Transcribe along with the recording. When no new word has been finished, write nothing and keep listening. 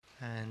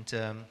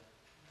And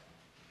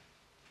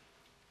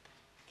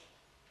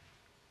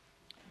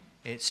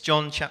it's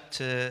John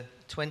chapter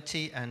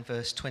 20 and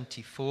verse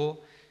 24.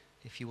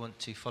 If you want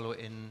to follow it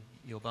in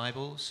your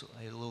Bibles,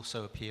 it'll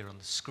also appear on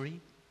the screen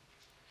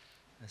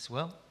as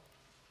well.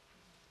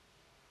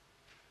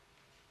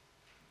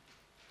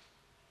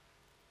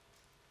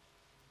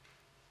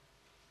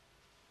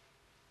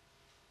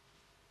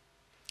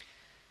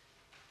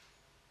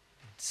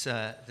 It's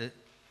the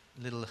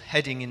little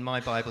heading in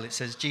my Bible. It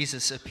says,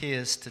 Jesus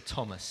appears to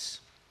Thomas.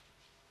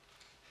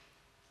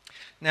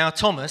 Now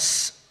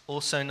Thomas,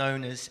 also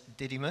known as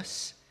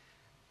Didymus,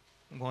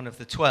 one of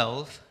the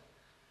 12,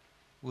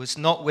 was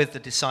not with the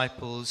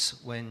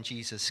disciples when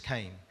Jesus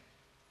came.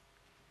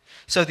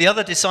 So the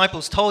other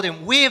disciples told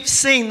him, "We have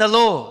seen the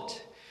Lord."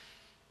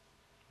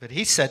 But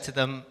he said to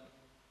them,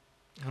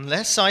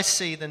 "Unless I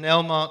see the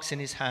nail marks in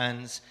his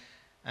hands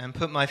and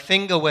put my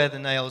finger where the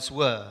nails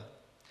were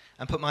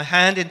and put my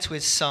hand into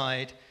his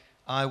side,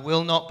 I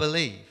will not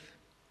believe."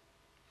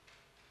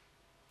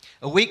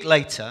 A week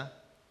later,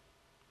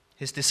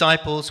 his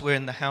disciples were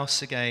in the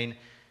house again,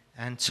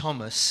 and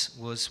Thomas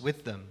was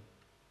with them.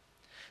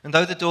 And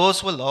though the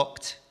doors were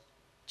locked,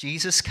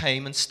 Jesus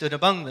came and stood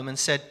among them and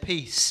said,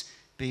 "Peace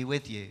be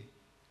with you."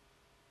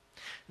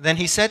 Then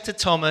he said to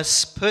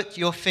Thomas, "Put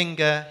your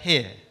finger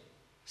here.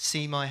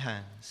 See my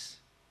hands.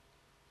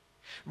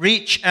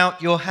 Reach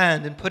out your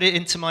hand and put it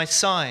into my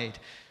side.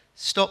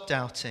 Stop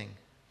doubting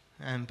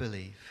and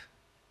believe."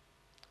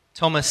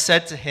 Thomas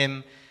said to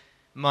him,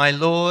 "My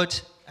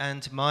Lord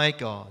and my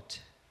God."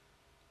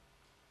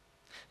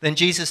 Then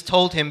Jesus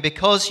told him,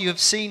 "Because you have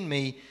seen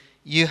me,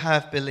 you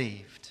have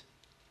believed.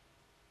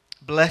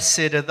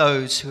 Blessed are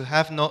those who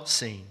have not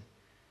seen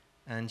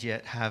and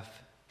yet have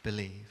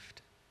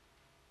believed."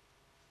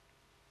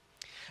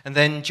 And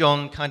then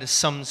John kind of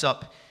sums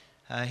up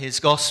his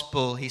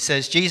gospel. He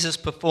says, Jesus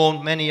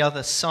performed many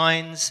other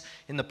signs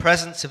in the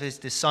presence of his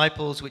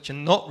disciples, which are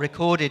not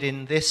recorded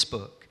in this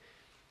book.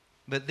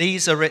 But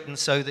these are written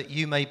so that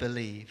you may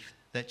believe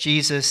that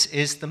Jesus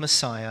is the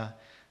Messiah,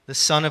 the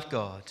Son of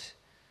God,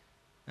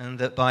 and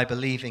that by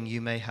believing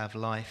you may have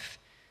life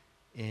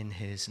in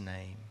his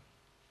name.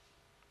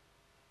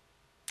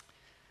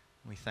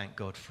 We thank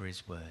God for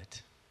his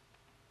word.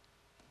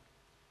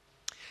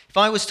 If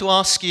I was to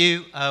ask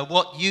you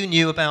what you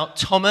knew about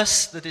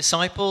Thomas, the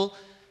disciple,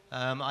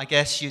 I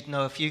guess you'd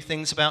know a few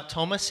things about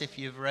Thomas if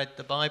you've read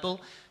the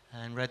Bible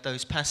and read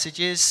those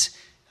passages.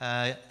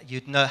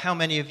 You'd know, how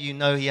many of you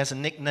know he has a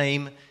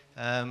nickname,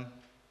 a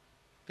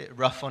bit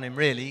rough on him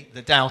really,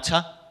 the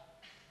Doubter?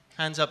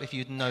 Hands up if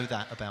you'd know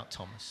that about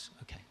Thomas.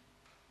 Okay.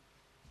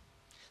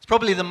 It's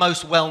probably the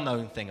most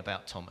well-known thing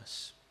about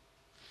Thomas.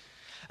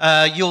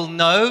 You'll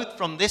know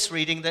from this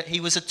reading that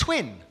he was a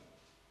twin.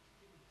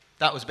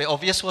 That was a bit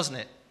obvious, wasn't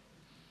it?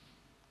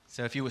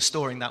 So if you were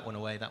storing that one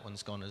away, that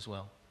one's gone as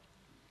well.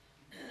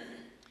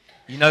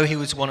 You know he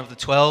was one of the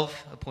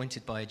 12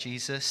 appointed by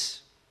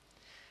Jesus.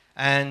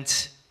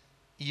 And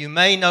you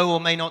may know or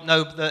may not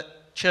know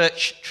that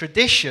church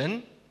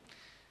tradition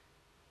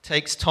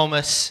takes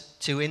Thomas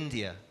to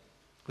India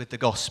with the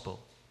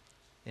gospel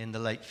in the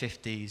late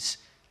 50s,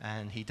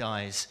 and he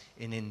dies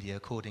in India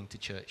according to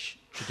church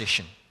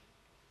tradition.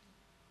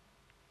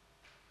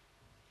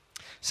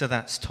 So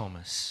that's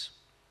Thomas.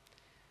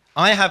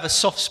 I have a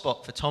soft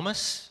spot for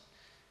Thomas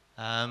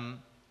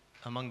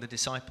among the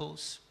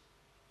disciples.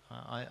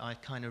 I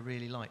kind of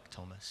really like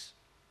Thomas.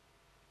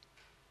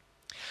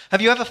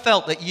 Have you ever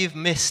felt that you've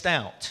missed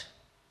out?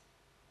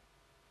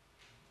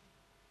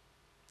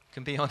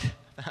 Can be on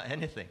about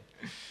anything.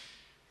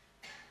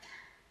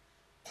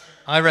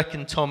 I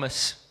reckon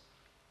Thomas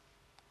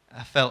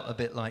felt a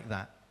bit like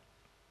that.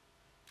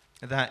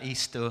 That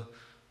Easter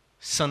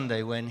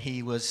Sunday when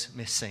he was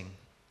missing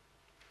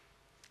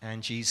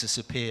and Jesus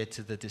appeared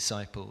to the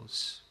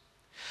disciples.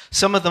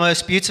 Some of the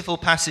most beautiful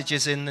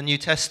passages in the New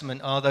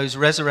Testament are those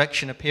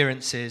resurrection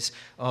appearances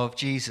of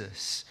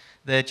Jesus.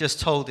 They're just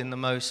told in the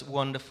most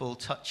wonderful,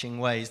 touching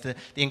ways. The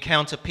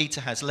encounter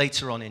Peter has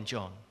later on in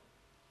John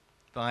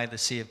by the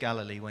Sea of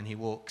Galilee when he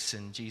walks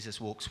and Jesus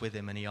walks with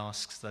him and he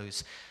asks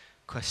those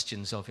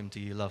questions of him,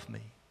 "Do you love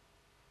me?"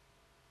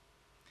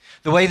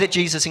 The way that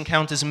Jesus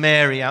encounters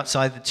Mary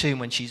outside the tomb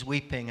when she's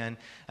weeping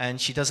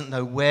and she doesn't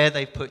know where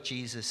they've put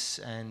Jesus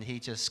and he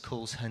just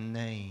calls her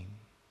name.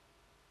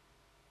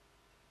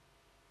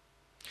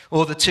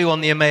 Or the two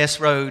on the Emmaus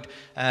Road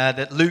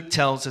that Luke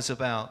tells us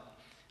about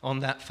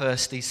on that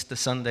first Easter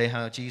Sunday,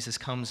 how Jesus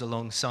comes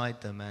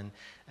alongside them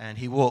and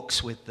he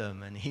walks with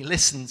them and he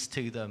listens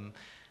to them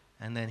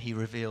and then he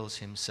reveals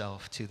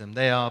himself to them.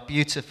 They are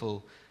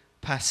beautiful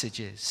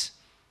passages.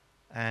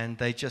 And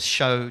they just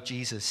show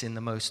Jesus in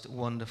the most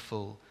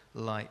wonderful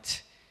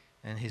light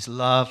and his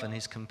love and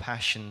his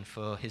compassion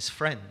for his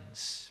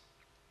friends.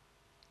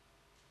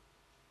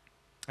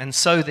 And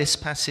so this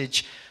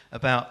passage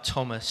about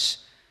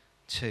Thomas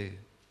too.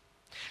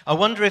 I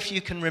wonder if you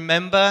can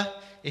remember,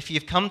 if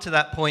you've come to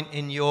that point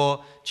in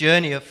your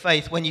journey of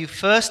faith, when you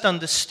first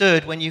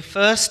understood, when you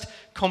first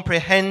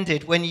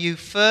comprehended, when you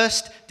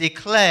first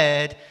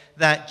declared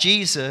that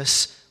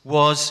Jesus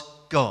was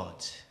God.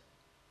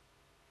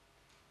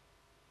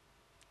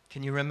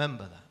 Can you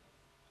remember that?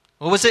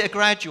 Or was it a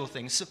gradual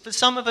thing? So for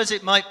some of us,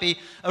 it might be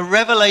a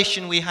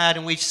revelation we had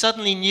and we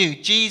suddenly knew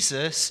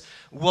Jesus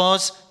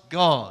was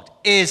God,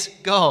 is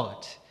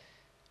God.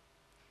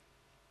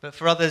 But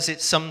for others,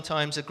 it's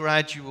sometimes a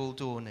gradual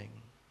dawning.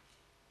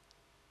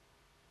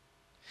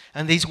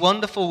 And these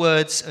wonderful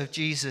words of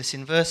Jesus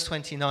in verse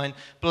 29,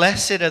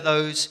 blessed are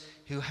those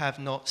who have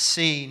not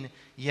seen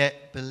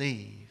yet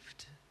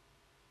believed.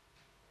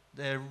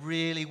 They're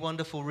really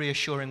wonderful,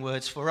 reassuring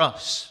words for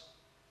us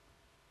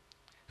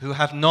who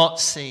have not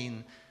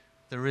seen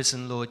the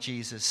risen Lord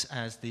Jesus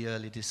as the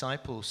early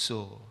disciples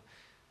saw.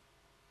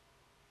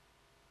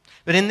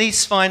 But in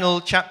these final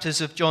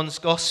chapters of John's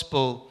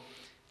Gospel,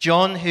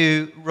 John,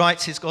 who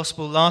writes his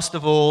Gospel last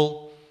of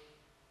all,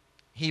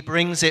 he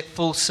brings it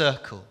full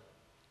circle.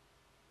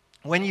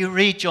 When you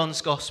read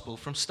John's Gospel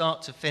from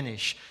start to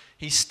finish,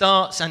 he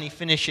starts and he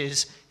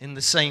finishes in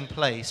the same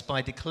place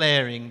by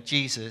declaring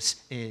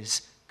Jesus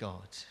is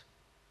God.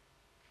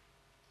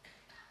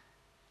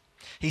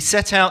 He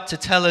set out to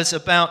tell us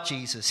about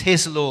Jesus,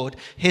 his Lord,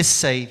 his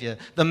Savior,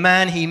 the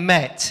man he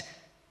met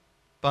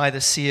by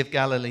the Sea of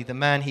Galilee, the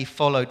man he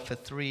followed for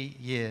 3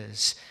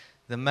 years,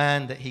 the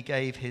man that he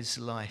gave his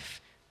life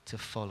to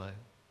follow.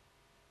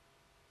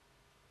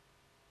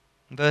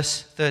 In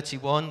verse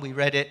 31, we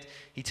read it,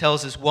 he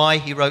tells us why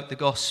he wrote the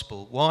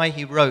gospel, why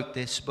he wrote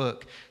this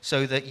book,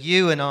 so that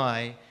you and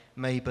I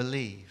may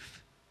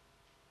believe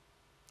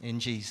in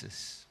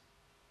Jesus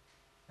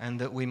and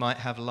that we might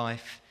have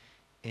life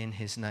in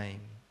his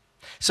name.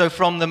 So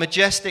from the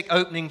majestic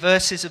opening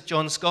verses of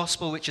John's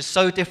Gospel, which are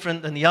so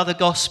different than the other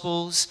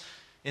Gospels,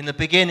 in the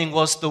beginning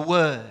was the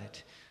Word,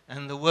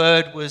 and the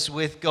Word was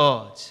with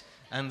God,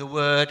 and the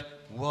Word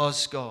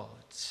was God.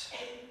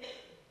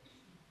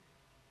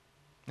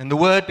 And the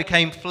Word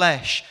became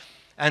flesh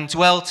and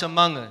dwelt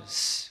among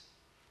us.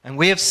 And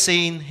we have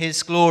seen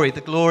his glory, the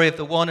glory of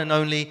the one and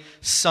only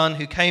Son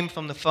who came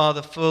from the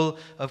Father, full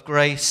of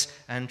grace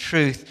and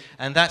truth.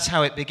 And that's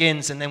how it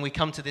begins. And then we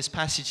come to this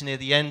passage near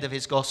the end of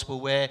his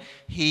gospel where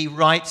he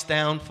writes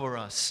down for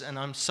us, and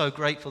I'm so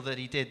grateful that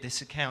he did,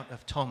 this account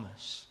of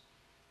Thomas.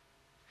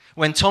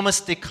 When Thomas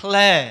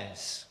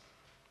declares,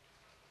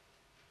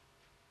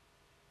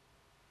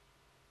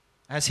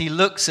 as he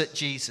looks at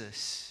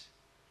Jesus,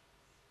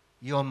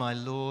 "You're my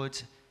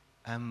Lord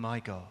and my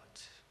God."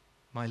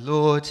 My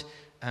Lord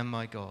and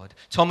my God.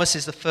 Thomas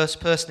is the first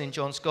person in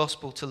John's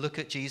Gospel to look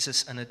at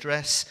Jesus and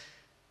address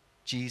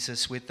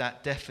Jesus with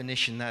that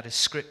definition, that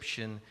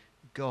ascription,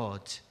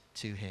 God,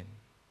 to him.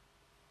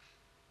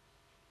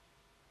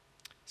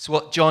 It's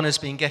what John has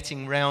been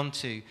getting round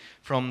to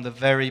from the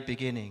very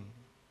beginning.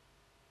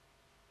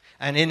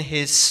 And in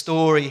his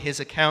story, his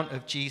account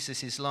of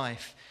Jesus'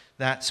 life,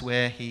 that's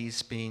where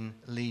he's been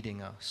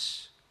leading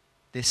us.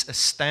 This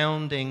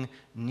astounding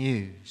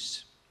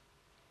news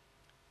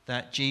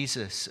that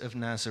Jesus of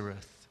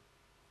Nazareth,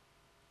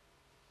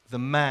 the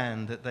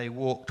man that they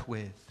walked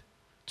with,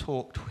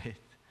 talked with,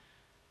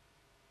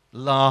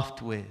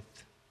 laughed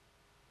with,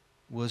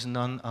 was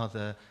none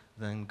other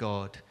than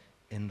God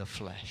in the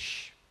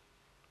flesh.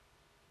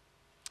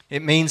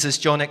 It means, as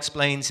John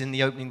explains in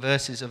the opening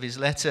verses of his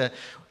letter,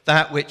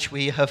 that which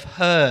we have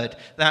heard,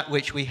 that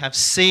which we have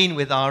seen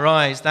with our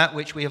eyes, that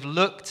which we have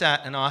looked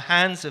at and our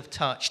hands have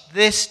touched,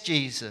 this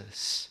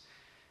Jesus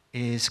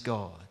is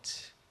God.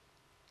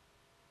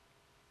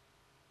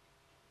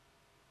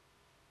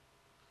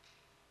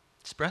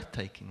 It's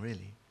breathtaking,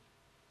 really.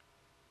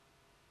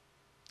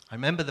 I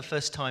remember the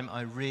first time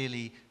I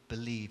really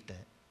believed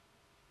it.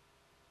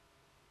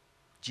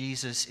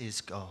 Jesus is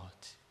God.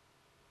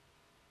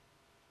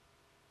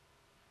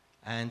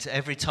 And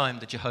every time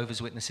the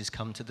Jehovah's Witnesses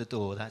come to the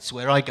door, that's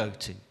where I go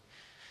to.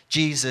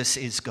 Jesus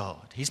is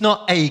God. He's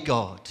not a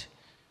God.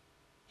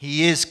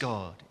 He is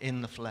God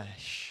in the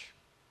flesh.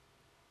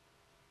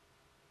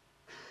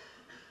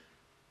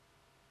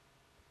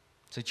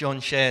 So John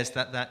shares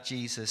that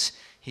Jesus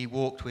he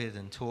walked with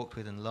and talked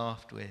with and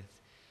laughed with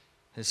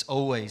has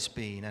always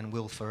been and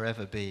will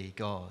forever be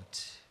God.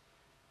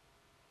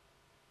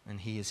 And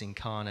he is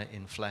incarnate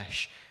in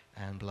flesh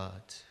and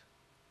blood.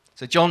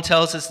 So John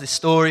tells us this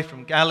story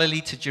from Galilee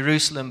to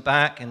Jerusalem,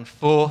 back and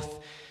forth.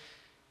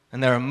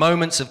 And there are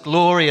moments of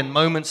glory and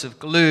moments of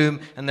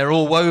gloom, and they're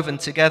all woven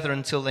together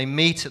until they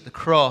meet at the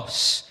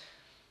cross.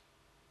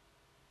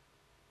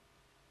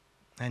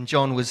 And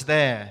John was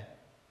there,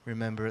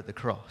 remember, at the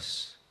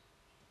cross.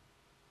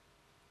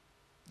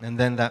 And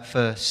then that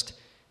first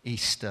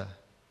Easter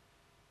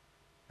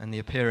and the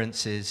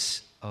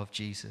appearances of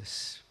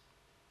Jesus.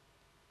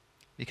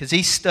 Because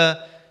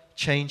Easter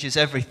changes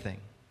everything.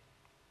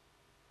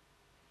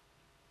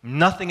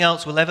 Nothing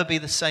else will ever be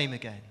the same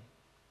again.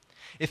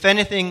 If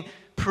anything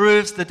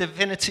proves the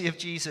divinity of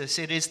Jesus,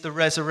 it is the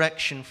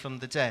resurrection from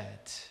the dead.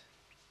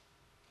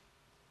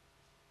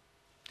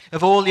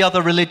 Of all the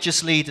other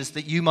religious leaders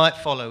that you might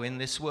follow in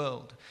this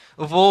world,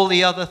 of all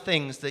the other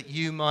things that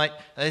you might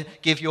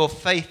give your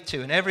faith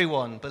to, and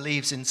everyone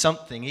believes in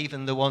something,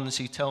 even the ones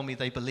who tell me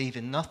they believe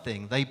in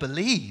nothing, they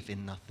believe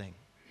in nothing.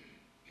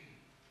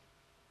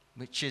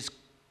 which is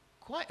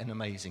quite an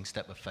amazing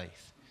step of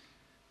faith.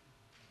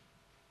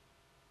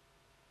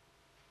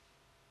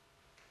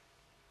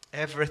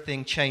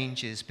 Everything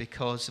changes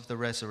because of the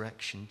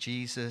resurrection.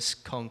 Jesus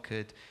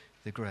conquered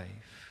the grave.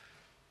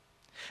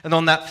 And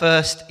on that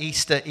first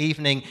Easter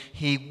evening,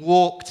 he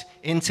walked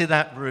into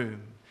that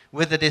room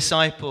with the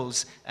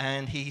disciples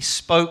and he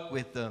spoke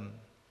with them.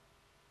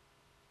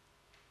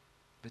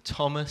 But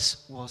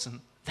Thomas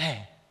wasn't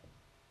there.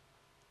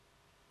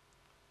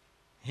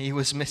 He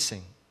was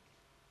missing.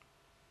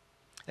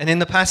 And in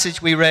the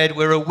passage we read,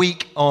 we're a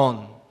week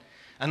on,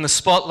 and the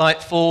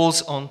spotlight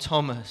falls on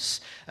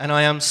Thomas. And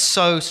I am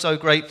so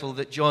grateful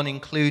that John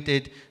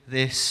included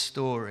this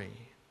story.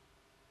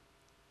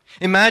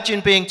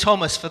 Imagine being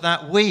Thomas for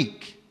that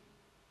week.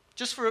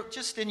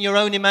 Just in your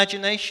own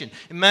imagination.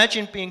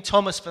 Imagine being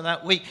Thomas for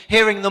that week,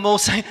 hearing them all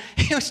saying,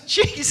 it was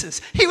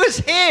Jesus. He was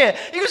here.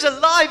 He was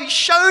alive. He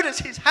showed us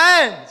his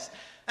hands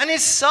and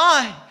his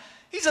side.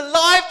 He's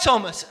alive,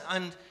 Thomas.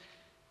 And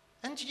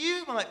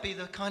you might be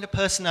the kind of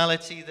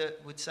personality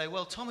that would say,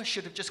 well, Thomas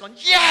should have just gone,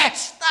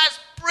 yes, that's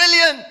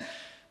brilliant.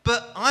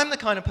 But I'm the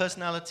kind of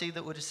personality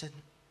that would have said,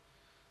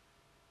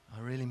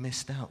 I really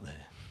missed out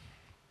there.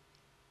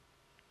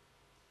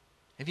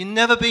 Have you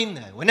never been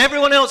there? When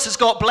everyone else has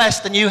got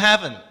blessed and you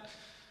haven't.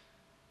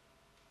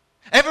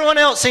 Everyone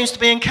else seems to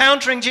be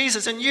encountering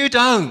Jesus and you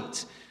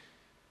don't.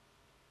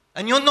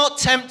 And you're not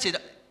tempted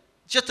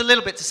just a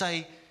little bit to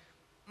say,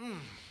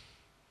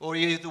 or are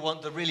you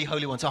the really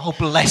holy ones? Oh,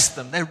 bless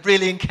them. They're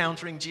really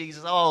encountering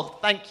Jesus. Oh,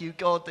 thank you,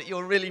 God, that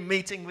you're really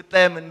meeting with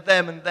them and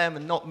them and them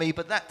and not me.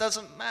 But that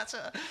doesn't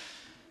matter.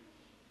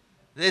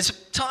 There's a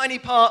tiny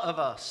part of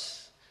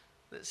us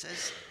that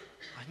says,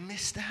 I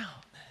missed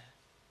out.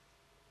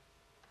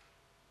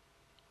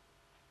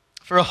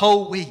 For a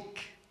whole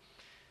week,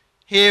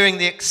 hearing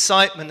the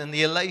excitement and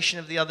the elation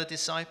of the other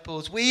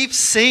disciples. We've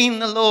seen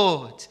the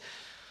Lord.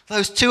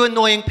 Those two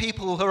annoying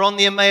people who are on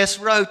the Emmaus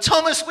Road.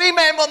 Thomas, we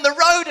met him on the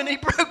road and he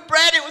broke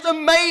bread. It was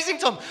amazing,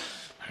 Tom.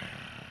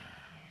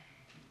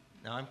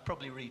 Now, I'm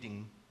probably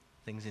reading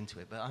things into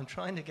it, but I'm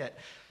trying to get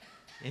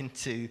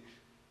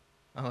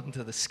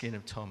under the skin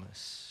of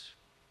Thomas.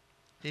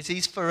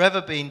 He's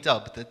forever been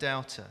dubbed the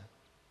doubter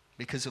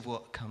because of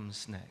what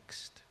comes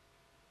next.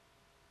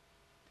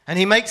 And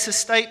he makes a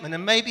statement,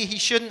 and maybe he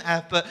shouldn't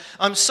have, but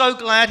I'm so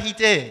glad he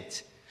did.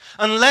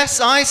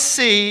 Unless I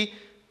see,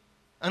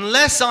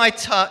 unless I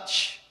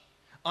touch,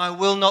 I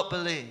will not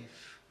believe.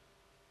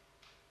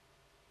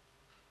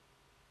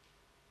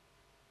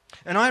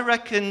 And I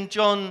reckon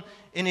John,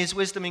 in his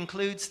wisdom,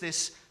 includes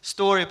this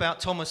story about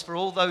Thomas for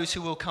all those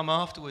who will come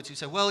afterwards who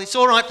say, well, it's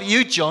all right for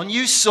you, John,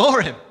 you saw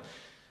him.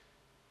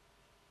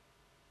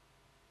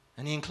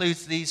 And he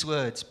includes these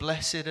words,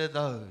 blessed are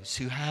those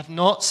who have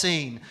not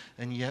seen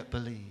and yet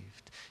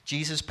believed.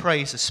 Jesus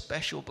prays a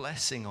special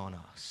blessing on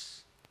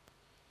us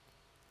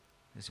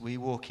as we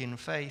walk in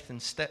faith and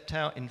stepped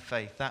out in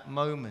faith, that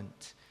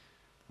moment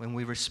when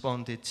we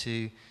responded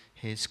to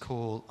his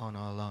call on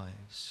our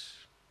lives.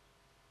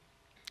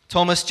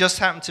 Thomas just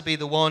happened to be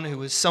the one who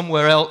was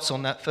somewhere else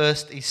on that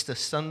first Easter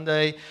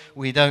Sunday.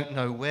 We don't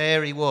know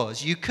where he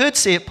was. You could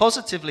see it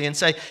positively and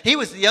say he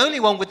was the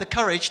only one with the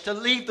courage to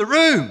leave the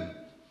room,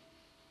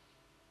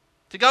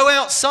 to go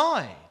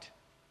outside.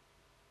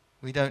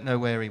 We don't know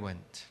where he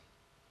went.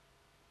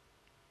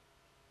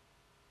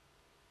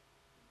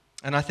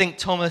 And I think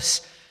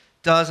Thomas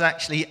does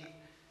actually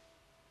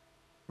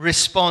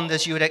respond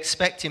as you would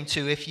expect him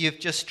to if you've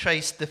just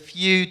traced the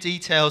few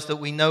details that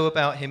we know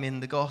about him in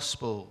the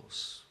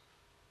Gospels.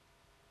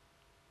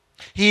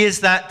 He is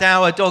that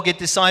dour, dogged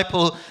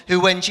disciple who,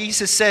 when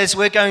Jesus says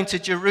we're going to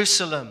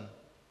Jerusalem,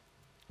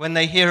 when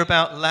they hear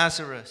about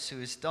Lazarus who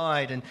has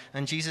died,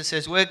 and Jesus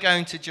says, we're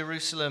going to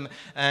Jerusalem,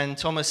 and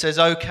Thomas says,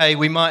 okay,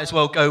 we might as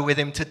well go with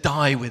him to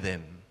die with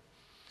him.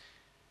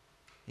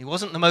 He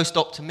wasn't the most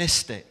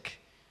optimistic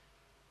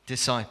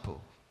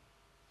disciple.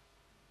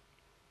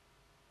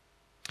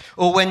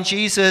 Or when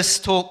Jesus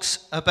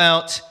talks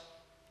about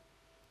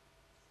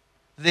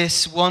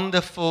this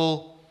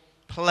wonderful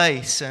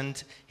place,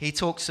 and he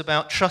talks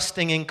about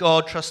trusting in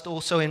God, trust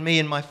also in me,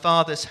 in my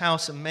Father's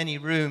house and many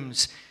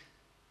rooms.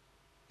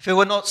 If it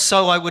were not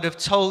so, I would have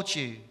told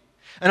you.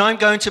 And I'm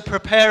going to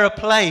prepare a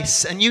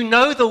place. And you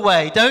know the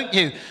way, don't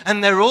you?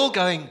 And they're all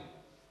going.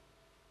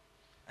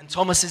 And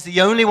Thomas is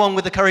the only one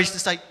with the courage to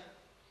say,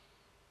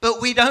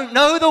 but we don't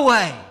know the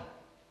way.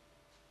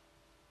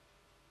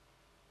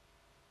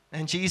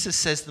 And Jesus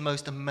says the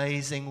most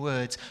amazing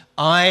words.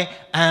 I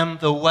am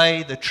the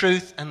way, the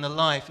truth, and the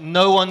life.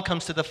 No one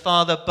comes to the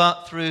Father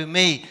but through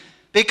me.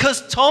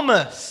 Because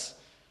Thomas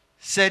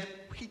said,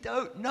 we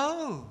don't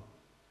know.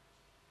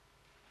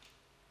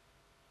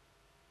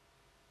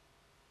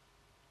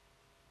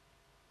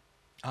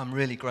 I'm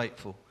really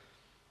grateful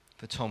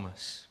for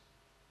Thomas.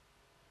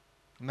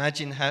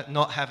 Imagine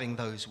not having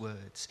those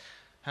words.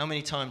 How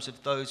many times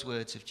have those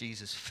words of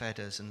Jesus fed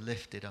us and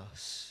lifted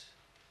us?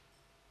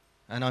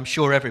 And I'm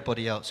sure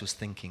everybody else was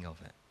thinking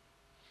of it.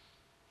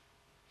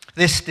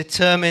 This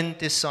determined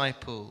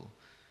disciple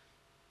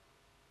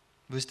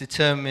was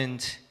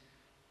determined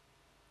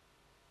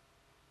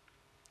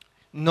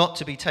not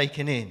to be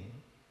taken in.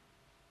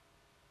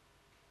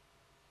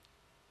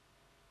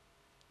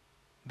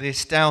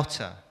 This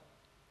doubter.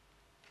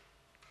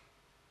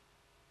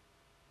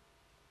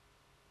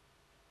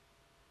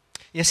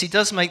 Yes, he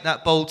does make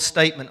that bold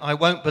statement, I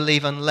won't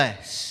believe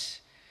unless.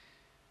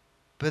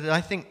 But I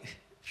think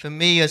for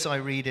me as I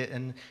read it,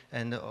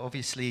 and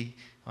obviously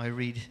I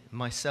read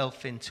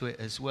myself into it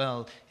as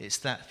well, it's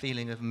that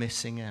feeling of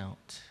missing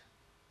out.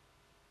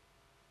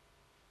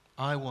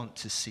 I want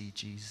to see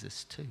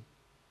Jesus too.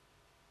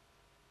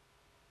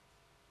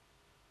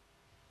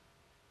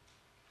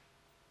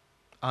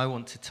 I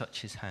want to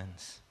touch his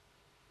hands.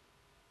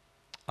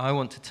 I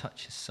want to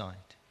touch his side.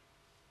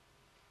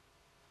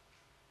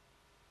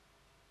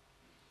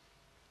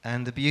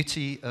 And the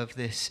beauty of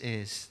this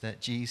is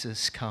that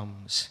Jesus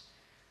comes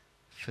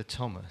for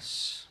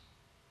Thomas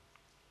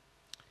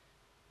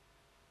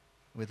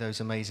with those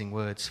amazing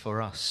words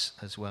for us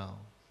as well.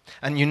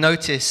 And you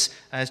notice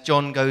as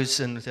John goes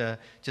and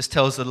just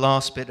tells the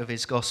last bit of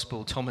his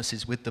gospel, Thomas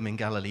is with them in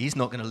Galilee. He's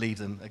not going to leave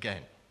them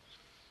again.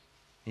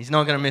 He's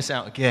not going to miss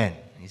out again.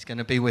 He's going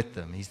to be with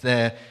them. He's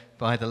there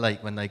by the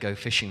lake when they go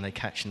fishing. They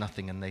catch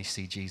nothing and they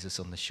see Jesus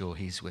on the shore.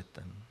 He's with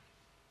them.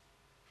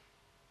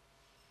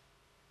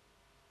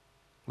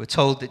 We're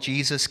told that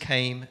Jesus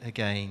came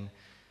again.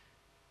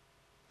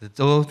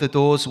 The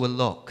doors were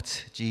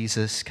locked.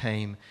 Jesus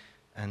came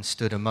and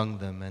stood among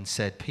them and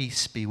said,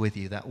 peace be with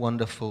you. That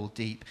wonderful,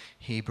 deep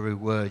Hebrew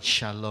word,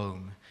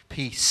 shalom.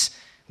 Peace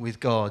with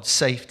God,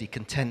 safety,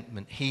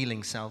 contentment,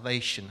 healing,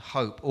 salvation,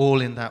 hope, all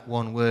in that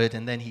one word.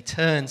 And then he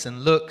turns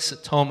and looks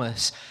at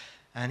Thomas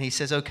and he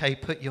says, okay,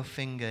 put your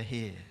finger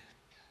here.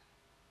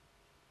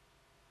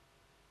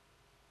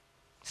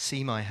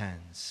 See my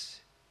hands.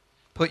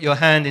 Put your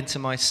hand into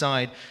my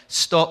side.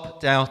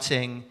 Stop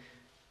doubting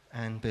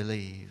and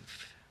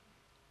believe.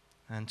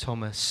 And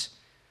Thomas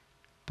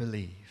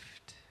believed.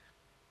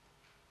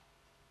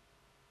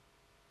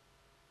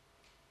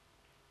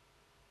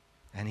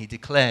 And he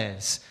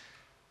declares,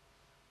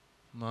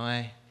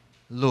 my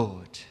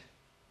Lord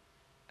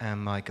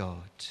and my God.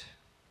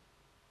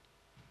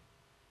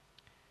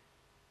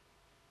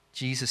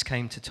 Jesus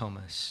came to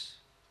Thomas.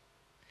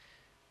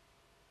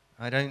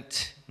 I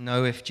don't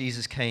know if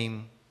Jesus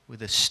came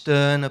with a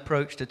stern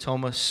approach to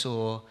Thomas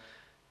or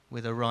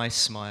with a wry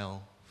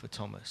smile for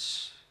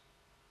Thomas.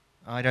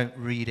 I don't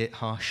read it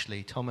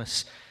harshly.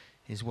 Thomas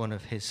is one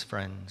of his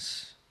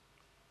friends.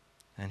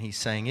 And he's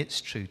saying,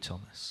 it's true,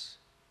 Thomas.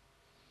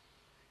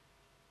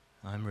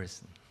 I'm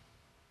risen.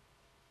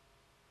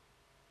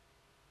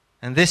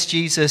 And this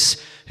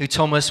Jesus who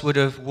Thomas would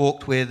have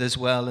walked with as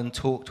well and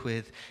talked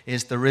with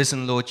is the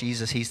risen Lord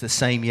Jesus. He's the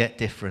same yet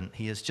different.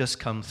 He has just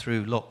come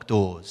through locked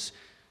doors.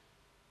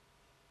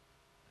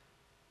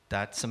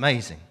 That's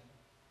amazing.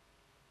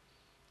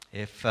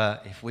 If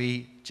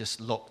we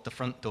just locked the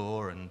front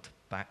door and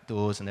back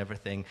doors and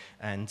everything,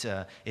 and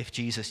if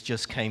Jesus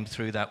just came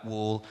through that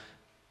wall,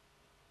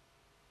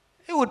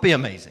 it would be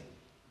amazing.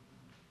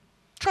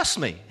 Trust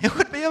me, it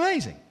would be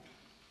amazing.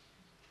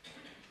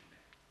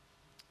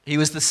 He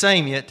was the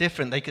same yet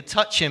different. They could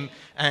touch him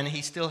and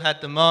he still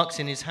had the marks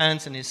in his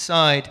hands and his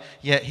side,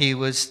 yet he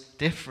was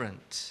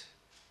different.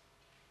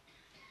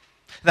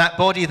 That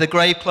body the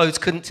grave clothes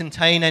couldn't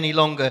contain any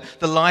longer.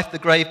 The life the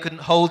grave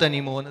couldn't hold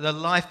anymore. The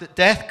life that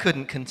death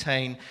couldn't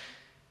contain,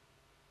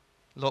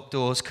 locked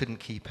doors couldn't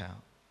keep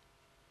out.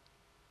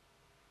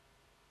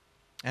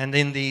 And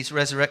in these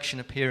resurrection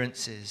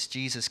appearances,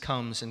 Jesus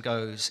comes and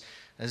goes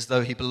as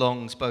though he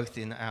belongs both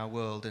in our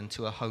world and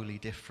to a wholly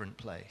different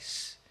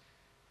place.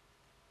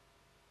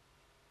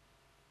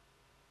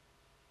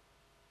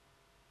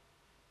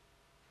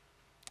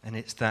 And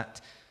it's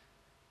that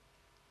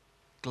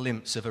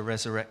glimpse of a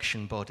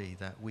resurrection body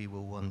that we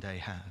will one day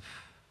have.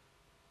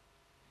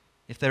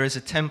 If there is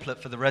a template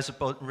for the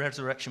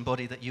resurrection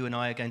body that you and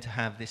I are going to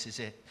have, this is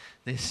it.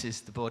 This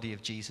is the body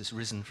of Jesus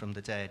risen from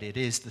the dead. It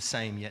is the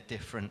same yet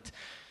different.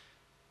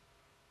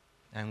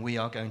 And we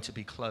are going to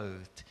be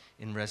clothed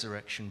in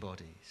resurrection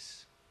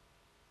bodies.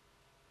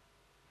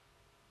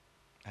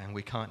 And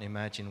we can't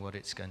imagine what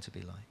it's going to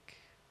be like.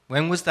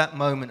 When was that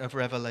moment of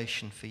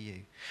revelation for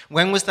you?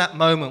 When was that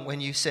moment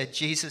when you said,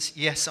 Jesus,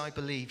 yes, I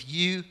believe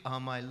you are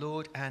my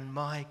Lord and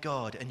my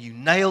God, and you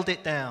nailed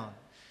it down?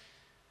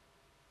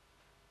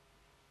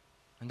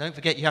 And don't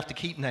forget, you have to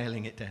keep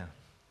nailing it down.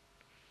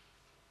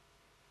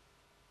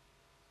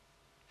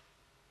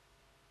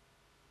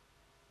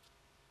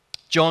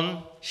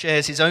 John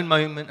shares his own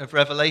moment of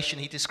revelation.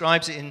 He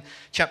describes it in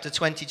chapter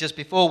 20 just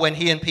before when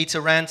he and Peter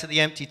ran to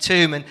the empty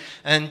tomb.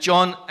 And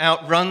John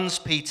outruns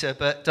Peter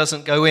but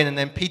doesn't go in. And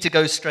then Peter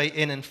goes straight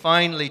in. And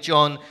finally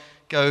John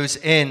goes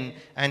in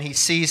and he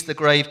sees the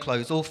grave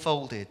clothes all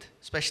folded,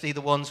 especially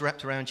the ones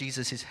wrapped around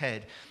Jesus'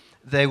 head.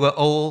 They were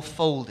all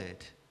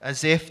folded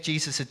as if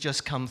Jesus had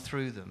just come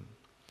through them.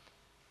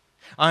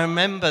 I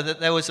remember that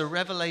there was a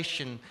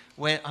revelation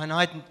where, and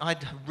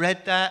I'd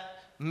read that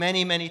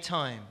many, many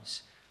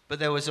times. But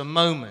there was a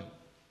moment,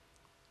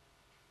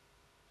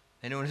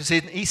 and it was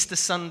in Easter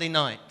Sunday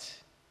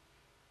night,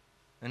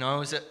 and I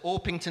was at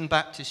Orpington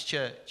Baptist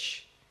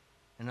Church,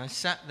 And I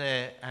sat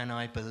there and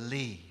I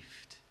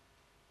believed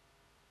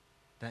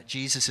that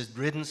Jesus had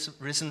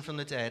risen from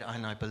the dead,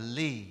 and I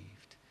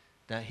believed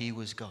that he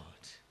was God.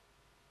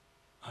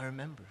 I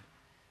remember it.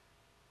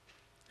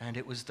 And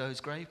it was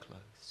those grave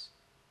clothes,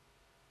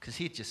 because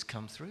he'd just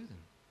come through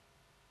them.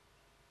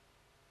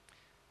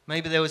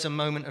 Maybe there was a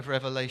moment of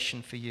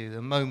revelation for you,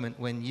 a moment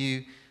when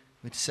you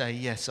would say,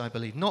 yes, I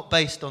believe. Not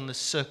based on the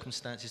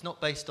circumstances,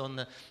 not based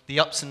on the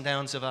ups and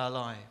downs of our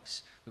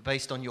lives, but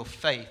based on your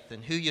faith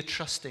and who you're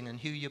trusting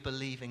and who you're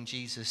believing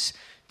Jesus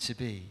to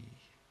be.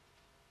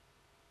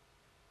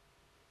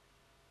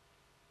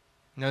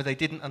 No, they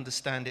didn't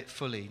understand it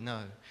fully,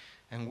 no.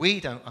 And we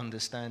don't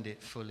understand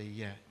it fully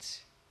yet.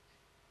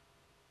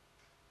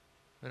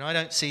 But I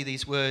don't see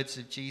these words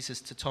of Jesus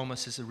to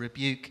Thomas as a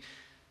rebuke,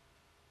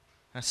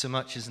 as so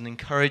much as an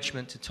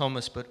encouragement to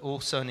Thomas, but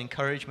also an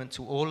encouragement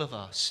to all of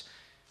us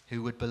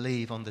who would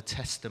believe on the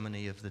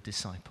testimony of the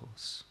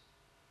disciples.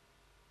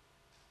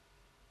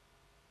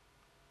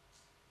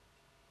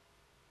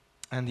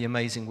 And the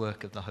amazing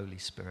work of the Holy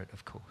Spirit,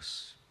 of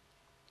course.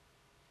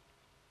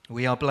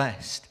 We are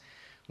blessed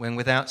when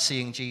without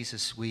seeing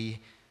Jesus we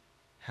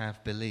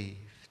have believed.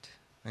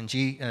 And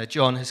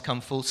John has come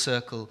full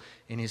circle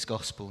in his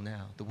gospel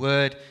now. The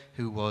Word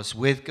who was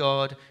with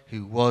God,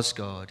 who was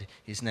God,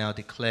 is now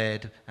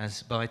declared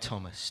as by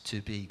Thomas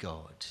to be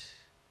God.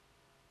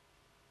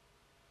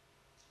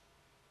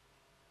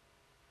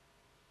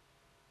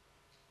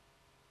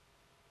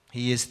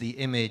 He is the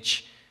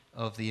image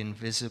of the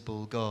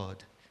invisible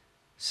God,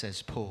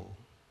 says Paul.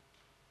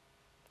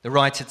 The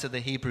writer to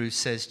the Hebrews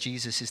says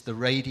Jesus is the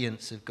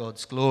radiance of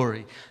God's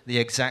glory, the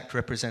exact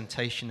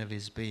representation of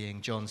his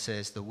being. John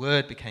says the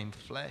Word became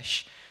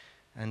flesh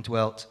and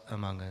dwelt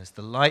among us.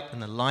 The light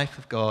and the life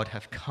of God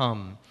have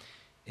come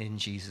in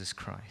Jesus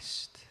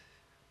Christ.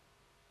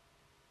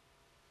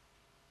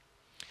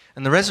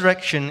 And the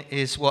resurrection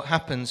is what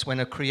happens when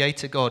a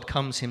creator God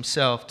comes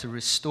himself to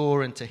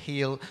restore and to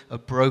heal a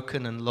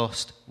broken and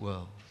lost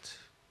world.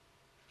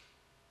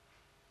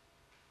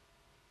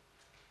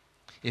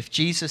 If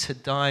Jesus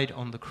had died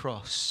on the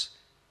cross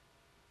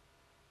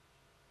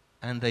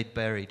and they'd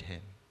buried him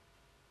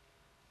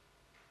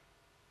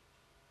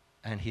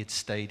and he had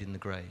stayed in the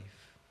grave,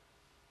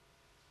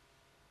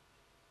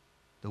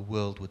 the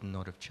world would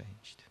not have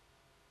changed.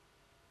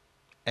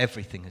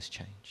 Everything has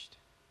changed.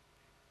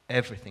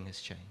 Everything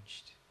has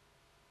changed.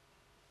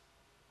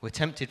 We're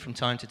tempted from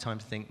time to time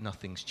to think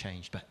nothing's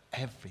changed, but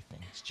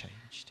everything has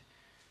changed.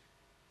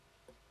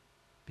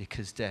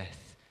 Because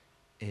death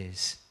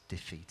is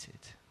defeated.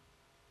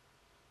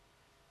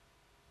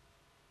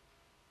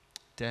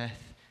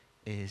 Death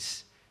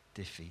is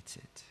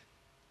defeated.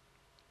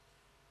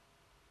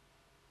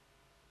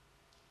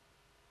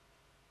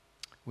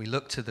 We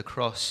look to the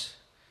cross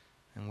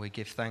and we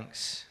give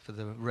thanks for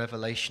the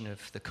revelation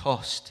of the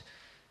cost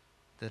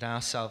that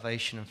our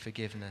salvation and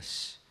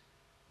forgiveness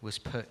was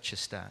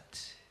purchased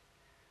at.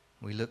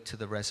 We look to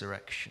the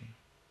resurrection,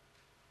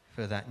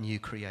 for that new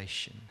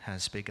creation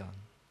has begun.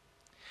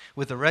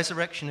 With the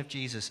resurrection of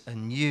Jesus, a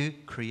new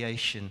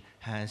creation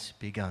has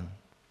begun.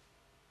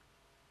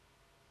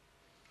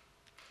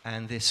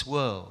 And this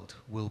world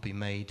will be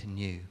made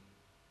new.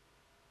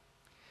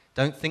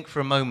 Don't think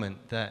for a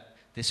moment that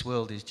this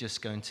world is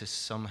just going to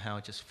somehow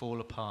just fall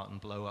apart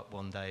and blow up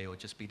one day, or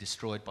just be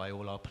destroyed by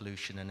all our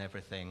pollution and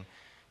everything.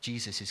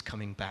 Jesus is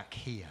coming back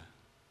here.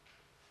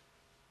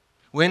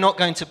 We're not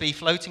going to be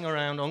floating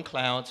around on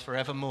clouds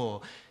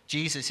forevermore.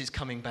 Jesus is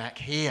coming back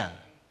here.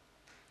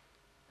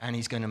 And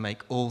he's going to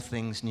make all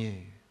things new.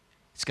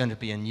 It's going to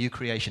be a new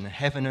creation,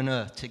 heaven and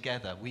earth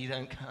together. We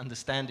don't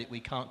understand it,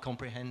 we can't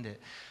comprehend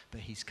it,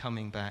 but he's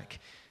coming back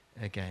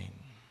again.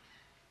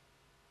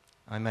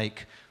 I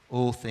make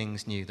all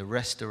things new. The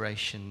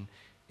restoration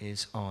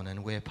is on,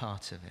 and we're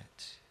part of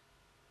it.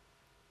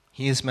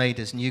 He has made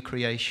us new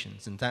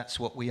creations, and that's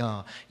what we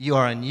are. You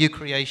are a new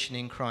creation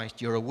in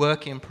Christ. You're a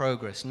work in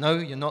progress. No,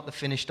 you're not the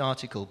finished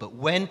article, but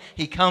when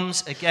he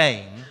comes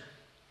again,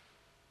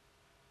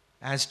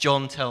 as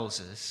John tells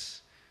us,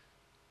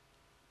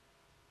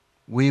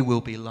 we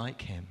will be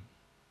like him,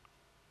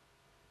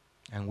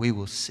 and we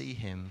will see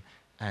him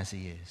as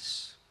he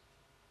is,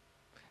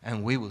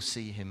 and we will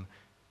see him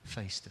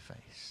face to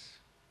face.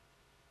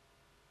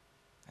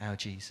 Our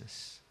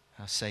Jesus,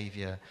 our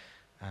Savior,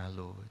 our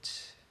Lord.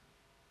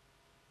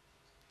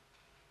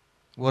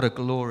 What a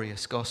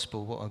glorious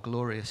gospel, what a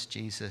glorious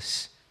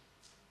Jesus.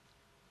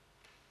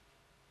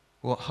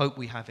 What hope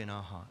we have in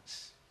our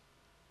hearts.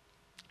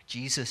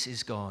 Jesus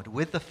is God,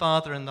 with the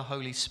Father and the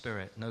Holy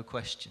Spirit, no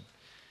question.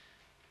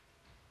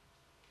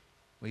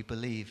 We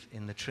believe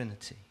in the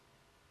Trinity,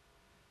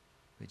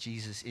 but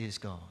Jesus is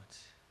God,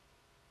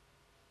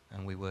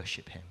 and we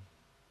worship him.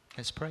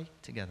 Let's pray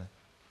together.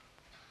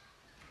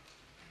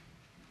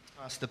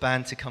 Ask the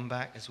band to come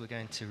back as we're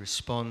going to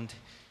respond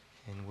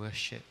in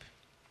worship.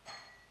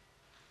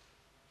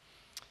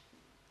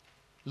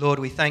 Lord,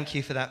 we thank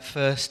you for that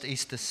first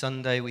Easter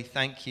Sunday. We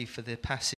thank you for the passage